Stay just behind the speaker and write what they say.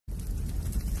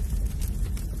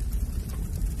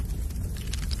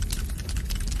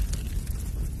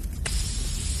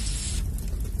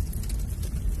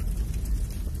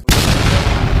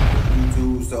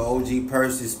producer OG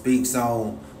Percy speaks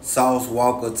on Sauce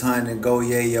Walka, taunting Go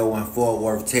Yayo in Fort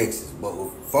Worth, Texas. But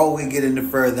before we get any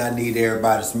further, I need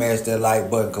everybody to smash that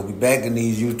like button because we back in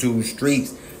these YouTube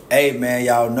streets. Hey, man,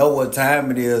 y'all know what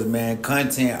time it is, man.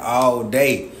 Content all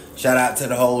day. Shout out to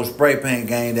the whole spray paint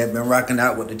gang that been rocking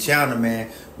out with the channel, man.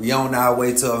 We on our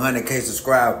way to 100K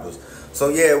subscribers. So,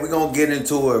 yeah, we going to get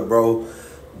into it, bro.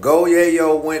 Go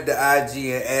Yayo went to IG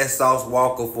and asked Sauce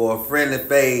Walka for a friendly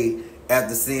fade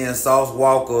after seeing Sauce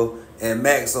Walka and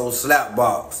Maxo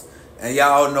Slapbox. And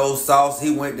y'all know Sauce,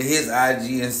 he went to his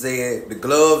IG and said the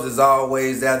gloves is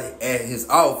always out at his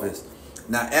office.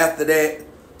 Now, after that,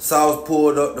 Sauce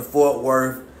pulled up to Fort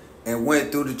Worth and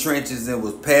went through the trenches and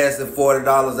was passing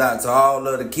 $40 out to all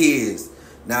of the kids.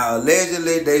 Now,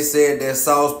 allegedly, they said that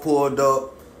Sauce pulled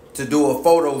up to do a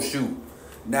photo shoot.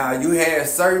 Now, you had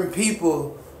certain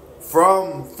people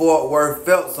from Fort Worth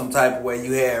felt some type of way.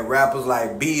 You had rappers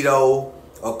like Beto,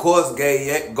 of course,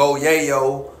 Go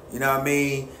Yayo, you know what I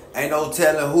mean? Ain't no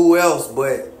telling who else,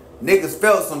 but niggas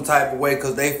felt some type of way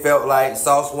because they felt like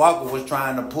Sauce Walka was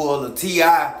trying to pull a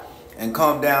T.I. and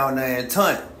come down there and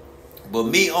taunt. But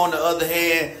me, on the other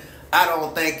hand, I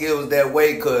don't think it was that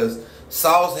way because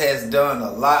Sauce has done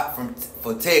a lot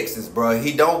for Texas, bro.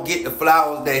 He don't get the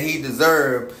flowers that he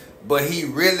deserved, but he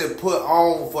really put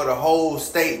on for the whole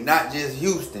state, not just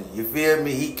Houston. You feel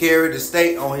me? He carried the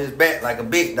state on his back like a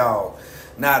big dog.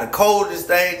 Now, the coldest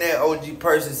thing that OG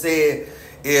Percy said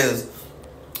is,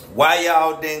 why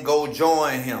y'all didn't go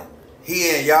join him? He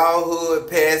in y'all hood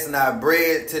passing out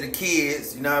bread to the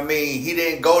kids, you know what I mean? He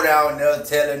didn't go down there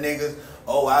telling niggas,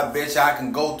 oh, I bet you I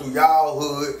can go through y'all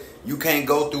hood. You can't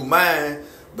go through mine.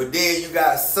 But then you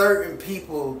got certain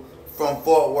people from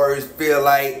Fort Worth feel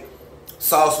like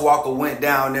Sauce Walka went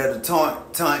down there to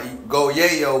taunt Go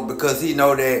Yayo because he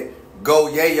know that Go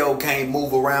Yayo can't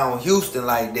move around Houston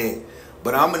like that.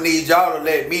 But I'm going to need y'all to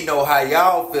let me know how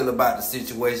y'all feel about the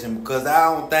situation because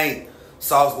I don't think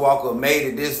Sauce Walka made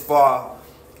it this far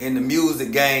in the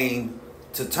music game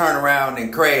to turn around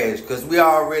and crash. Because we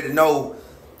already know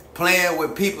playing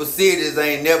with people's cities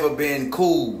ain't never been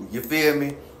cool. You feel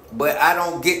me? But I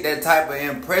don't get that type of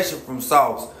impression from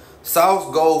Sauce.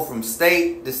 Sauce go from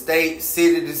state to state,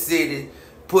 city to city,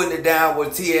 putting it down with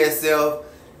TSF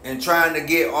and trying to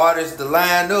get artists to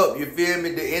line up, you feel me,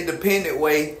 the independent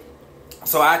way.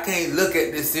 So I can't look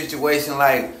at this situation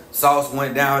like Sauce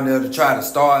went down there to try to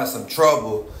start some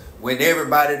trouble when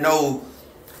everybody know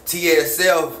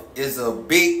TSF is a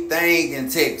big thing in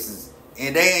Texas.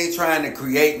 And they ain't trying to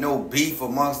create no beef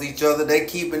amongst each other. They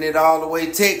keeping it all the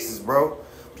way Texas, bro.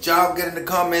 But y'all get in the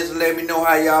comments and let me know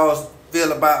how y'all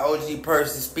feel about OG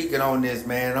Percy speaking on this,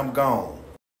 man. I'm gone.